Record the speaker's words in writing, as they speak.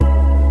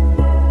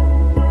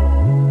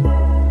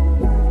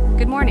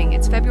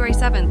February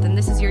 7th, and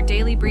this is your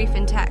daily brief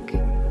in tech.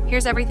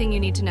 Here's everything you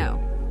need to know.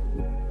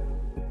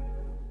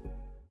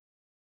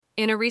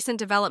 In a recent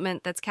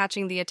development that's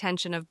catching the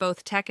attention of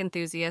both tech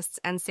enthusiasts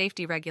and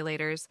safety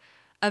regulators,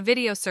 a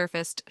video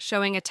surfaced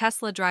showing a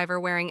Tesla driver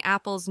wearing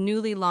Apple's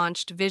newly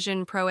launched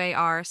Vision Pro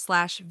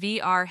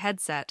AR/VR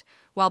headset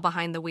while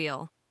behind the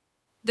wheel.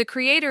 The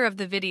creator of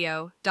the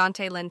video,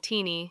 Dante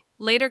Lentini,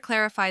 later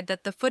clarified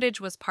that the footage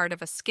was part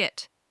of a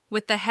skit,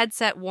 with the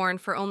headset worn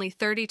for only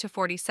 30 to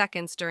 40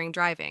 seconds during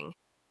driving.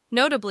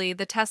 Notably,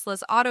 the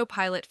Tesla's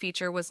autopilot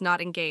feature was not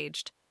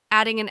engaged,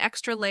 adding an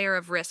extra layer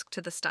of risk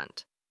to the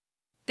stunt.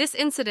 This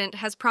incident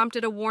has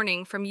prompted a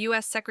warning from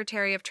U.S.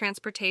 Secretary of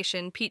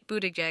Transportation Pete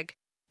Buttigieg,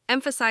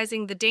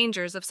 emphasizing the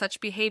dangers of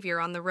such behavior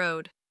on the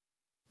road.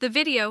 The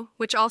video,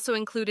 which also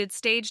included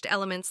staged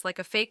elements like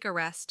a fake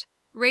arrest,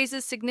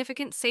 raises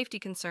significant safety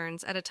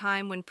concerns at a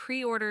time when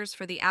pre-orders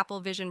for the Apple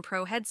Vision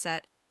Pro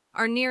headset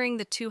are nearing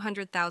the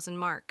 200,000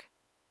 mark.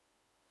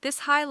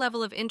 This high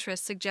level of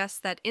interest suggests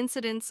that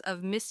incidents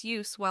of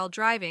misuse while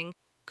driving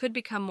could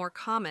become more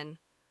common,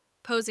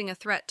 posing a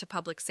threat to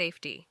public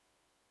safety.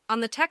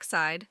 On the tech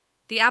side,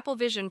 the Apple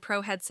Vision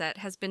Pro headset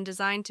has been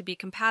designed to be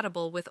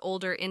compatible with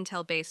older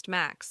Intel-based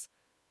Macs,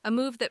 a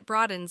move that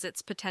broadens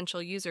its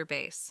potential user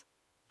base.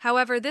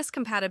 However, this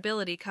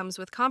compatibility comes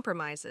with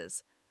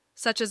compromises,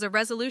 such as a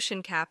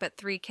resolution cap at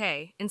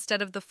 3K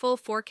instead of the full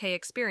 4K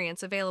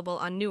experience available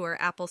on newer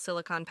Apple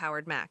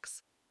Silicon-powered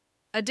Macs.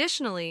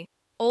 Additionally,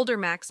 older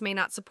Macs may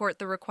not support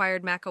the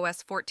required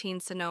macOS 14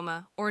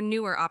 Sonoma or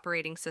newer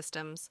operating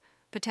systems,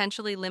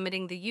 potentially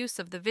limiting the use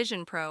of the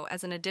Vision Pro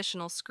as an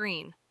additional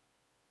screen.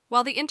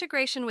 While the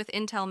integration with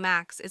Intel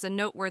Macs is a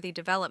noteworthy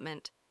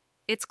development,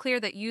 it's clear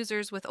that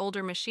users with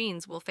older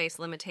machines will face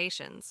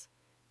limitations.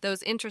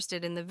 Those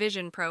interested in the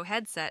Vision Pro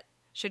headset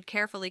should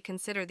carefully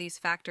consider these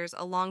factors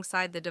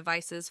alongside the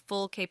device's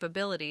full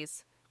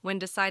capabilities when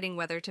deciding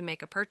whether to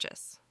make a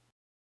purchase.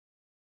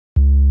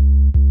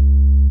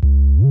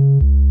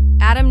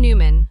 Adam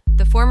Neumann,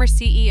 the former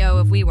CEO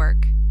of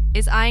WeWork,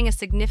 is eyeing a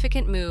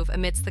significant move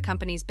amidst the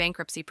company's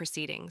bankruptcy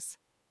proceedings.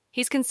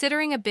 He's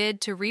considering a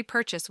bid to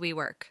repurchase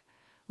WeWork,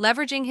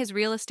 leveraging his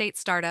real estate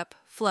startup,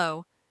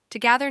 Flow, to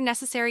gather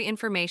necessary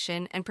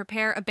information and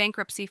prepare a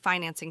bankruptcy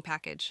financing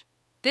package.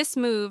 This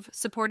move,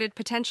 supported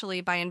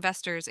potentially by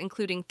investors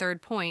including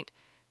Third Point,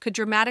 could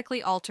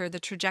dramatically alter the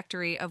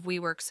trajectory of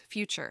WeWork's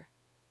future.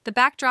 The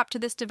backdrop to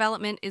this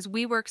development is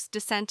WeWork's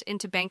descent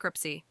into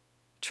bankruptcy,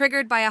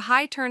 triggered by a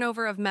high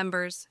turnover of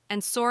members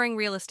and soaring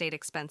real estate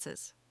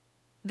expenses.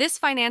 This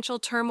financial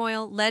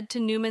turmoil led to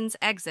Neumann's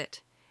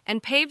exit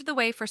and paved the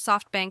way for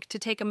SoftBank to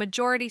take a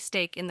majority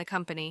stake in the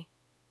company.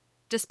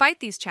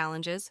 Despite these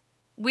challenges,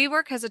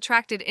 WeWork has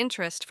attracted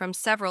interest from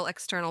several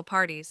external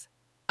parties,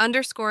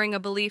 underscoring a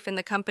belief in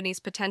the company's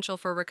potential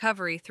for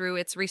recovery through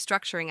its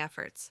restructuring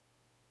efforts.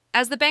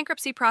 As the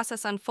bankruptcy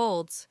process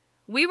unfolds,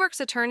 WeWork's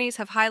attorneys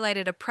have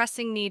highlighted a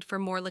pressing need for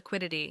more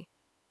liquidity.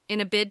 In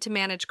a bid to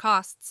manage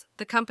costs,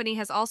 the company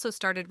has also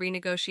started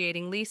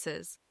renegotiating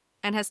leases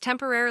and has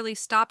temporarily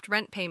stopped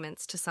rent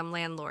payments to some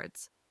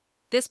landlords.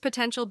 This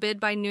potential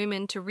bid by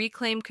Neumann to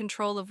reclaim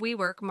control of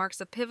WeWork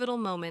marks a pivotal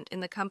moment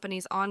in the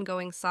company's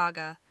ongoing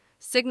saga,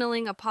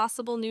 signaling a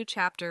possible new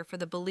chapter for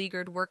the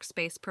beleaguered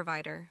workspace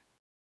provider.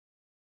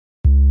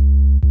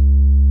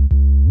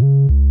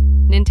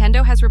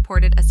 Nintendo has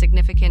reported a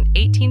significant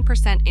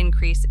 18%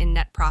 increase in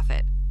net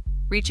profit,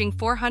 reaching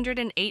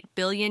 408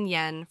 billion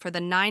yen for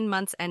the 9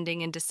 months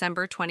ending in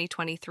December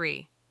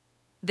 2023.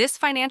 This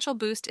financial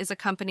boost is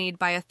accompanied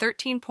by a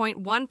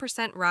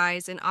 13.1%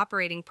 rise in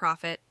operating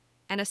profit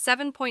and a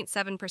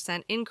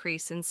 7.7%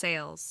 increase in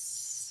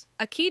sales.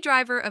 A key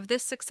driver of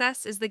this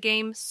success is the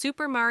game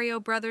Super Mario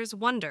Bros.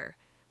 Wonder,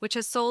 which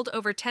has sold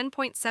over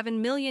 10.7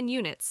 million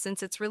units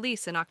since its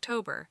release in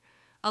October,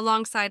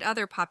 alongside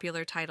other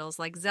popular titles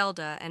like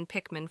Zelda and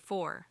Pikmin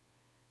 4.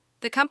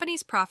 The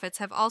company's profits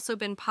have also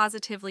been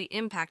positively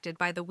impacted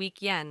by the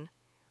weak yen,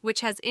 which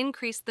has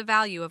increased the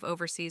value of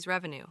overseas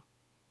revenue.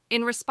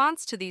 In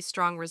response to these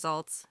strong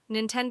results,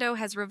 Nintendo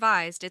has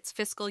revised its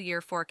fiscal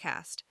year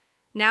forecast,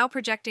 now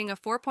projecting a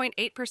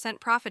 4.8%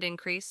 profit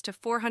increase to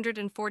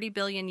 440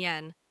 billion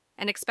yen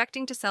and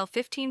expecting to sell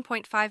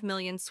 15.5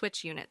 million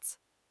Switch units.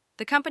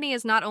 The company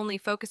is not only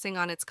focusing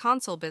on its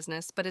console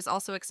business but is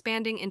also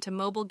expanding into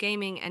mobile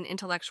gaming and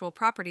intellectual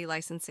property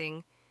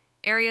licensing,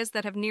 areas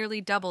that have nearly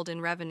doubled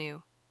in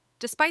revenue.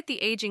 Despite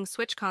the aging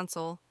Switch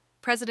console,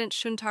 President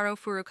Shuntaro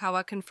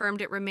Furukawa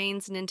confirmed it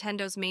remains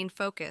Nintendo's main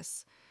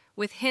focus,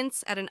 with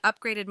hints at an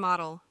upgraded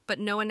model but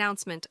no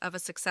announcement of a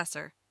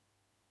successor.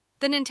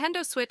 The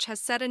Nintendo Switch has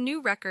set a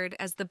new record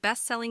as the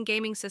best-selling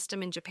gaming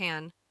system in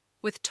Japan,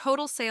 with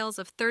total sales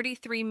of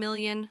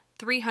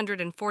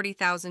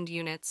 33,340,000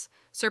 units,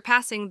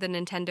 surpassing the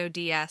Nintendo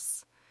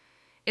DS.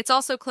 It's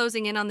also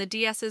closing in on the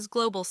DS's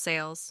global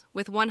sales,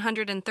 with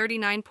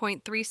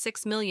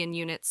 139.36 million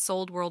units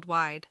sold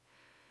worldwide.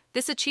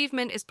 This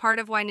achievement is part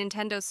of why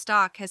Nintendo's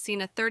stock has seen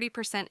a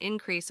 30%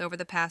 increase over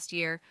the past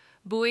year,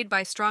 buoyed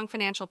by strong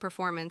financial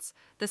performance,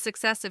 the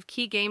success of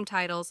key game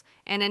titles,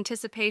 and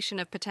anticipation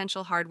of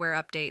potential hardware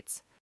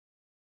updates.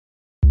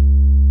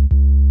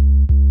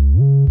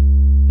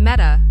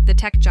 Meta, the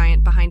tech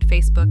giant behind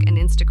Facebook and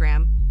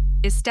Instagram,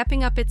 is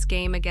stepping up its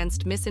game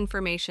against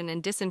misinformation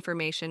and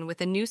disinformation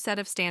with a new set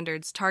of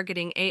standards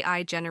targeting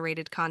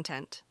AI-generated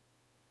content.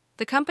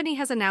 The company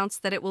has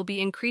announced that it will be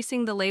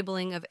increasing the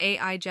labeling of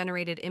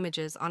AI-generated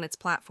images on its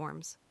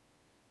platforms.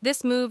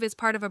 This move is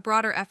part of a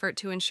broader effort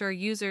to ensure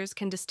users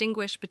can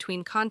distinguish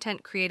between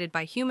content created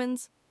by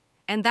humans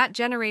and that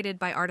generated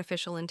by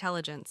artificial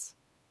intelligence.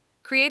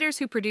 Creators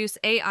who produce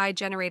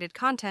AI-generated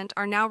content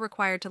are now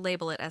required to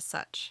label it as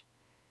such.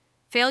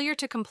 Failure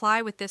to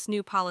comply with this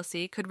new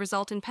policy could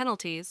result in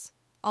penalties,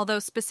 although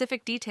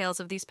specific details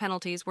of these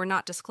penalties were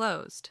not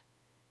disclosed.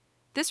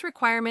 This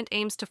requirement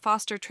aims to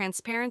foster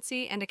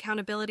transparency and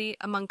accountability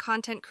among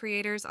content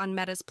creators on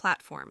Meta's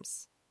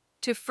platforms.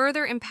 To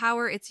further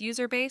empower its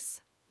user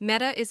base,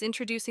 Meta is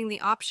introducing the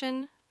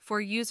option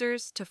for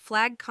users to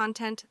flag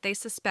content they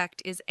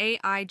suspect is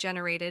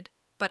AI-generated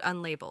but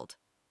unlabeled.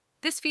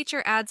 This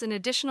feature adds an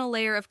additional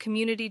layer of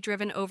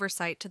community-driven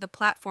oversight to the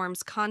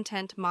platform's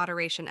content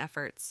moderation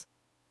efforts.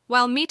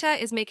 While Meta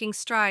is making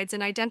strides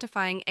in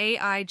identifying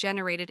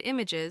AI-generated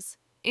images,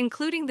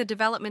 including the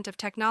development of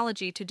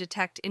technology to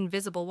detect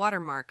invisible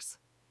watermarks,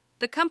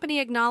 the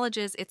company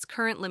acknowledges its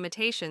current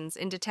limitations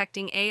in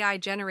detecting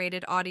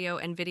AI-generated audio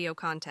and video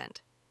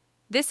content.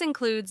 This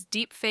includes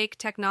deepfake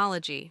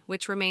technology,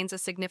 which remains a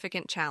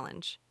significant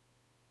challenge.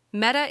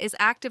 Meta is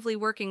actively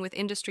working with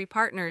industry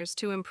partners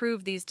to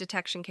improve these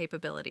detection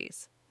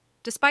capabilities.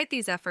 Despite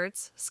these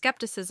efforts,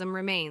 skepticism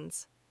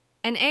remains.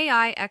 An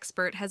AI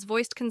expert has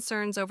voiced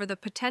concerns over the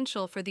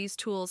potential for these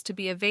tools to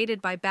be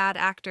evaded by bad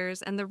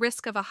actors and the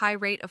risk of a high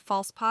rate of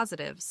false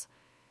positives.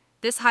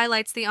 This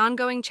highlights the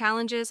ongoing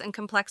challenges and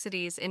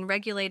complexities in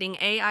regulating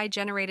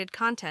AI-generated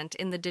content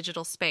in the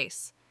digital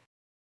space.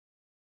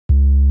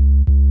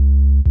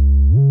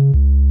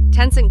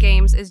 Tencent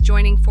Games is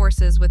joining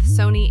forces with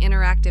Sony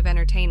Interactive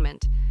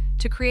Entertainment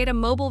to create a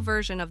mobile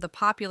version of the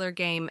popular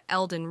game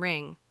Elden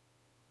Ring.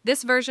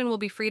 This version will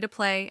be free to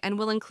play and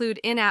will include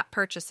in-app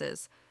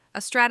purchases, a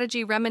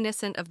strategy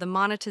reminiscent of the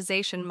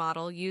monetization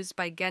model used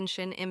by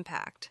Genshin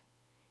Impact.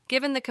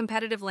 Given the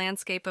competitive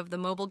landscape of the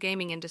mobile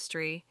gaming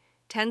industry,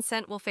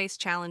 Tencent will face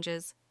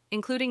challenges,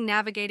 including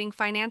navigating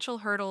financial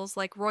hurdles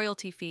like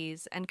royalty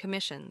fees and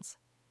commissions.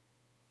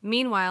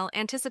 Meanwhile,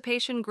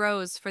 anticipation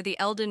grows for the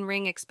Elden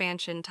Ring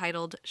expansion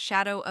titled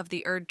Shadow of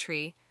the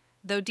Erdtree,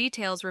 though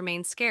details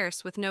remain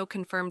scarce with no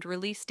confirmed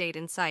release date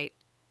in sight.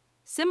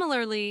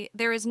 Similarly,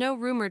 there is no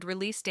rumored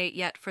release date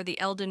yet for the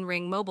Elden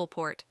Ring mobile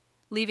port,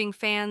 leaving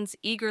fans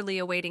eagerly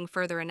awaiting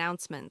further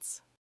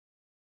announcements.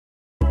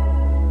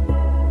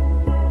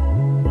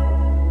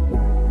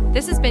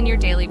 This has been your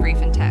Daily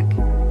Brief in Tech.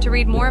 To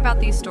read more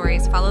about these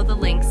stories, follow the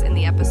links in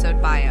the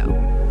episode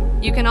bio.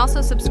 You can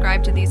also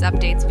subscribe to these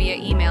updates via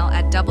email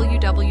at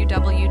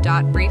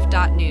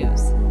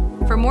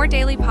www.brief.news. For more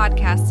daily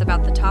podcasts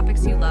about the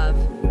topics you love,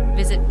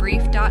 visit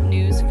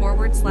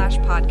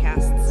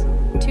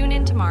brief.news/podcasts. Tune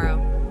in tomorrow.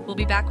 We'll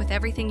be back with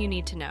everything you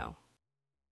need to know.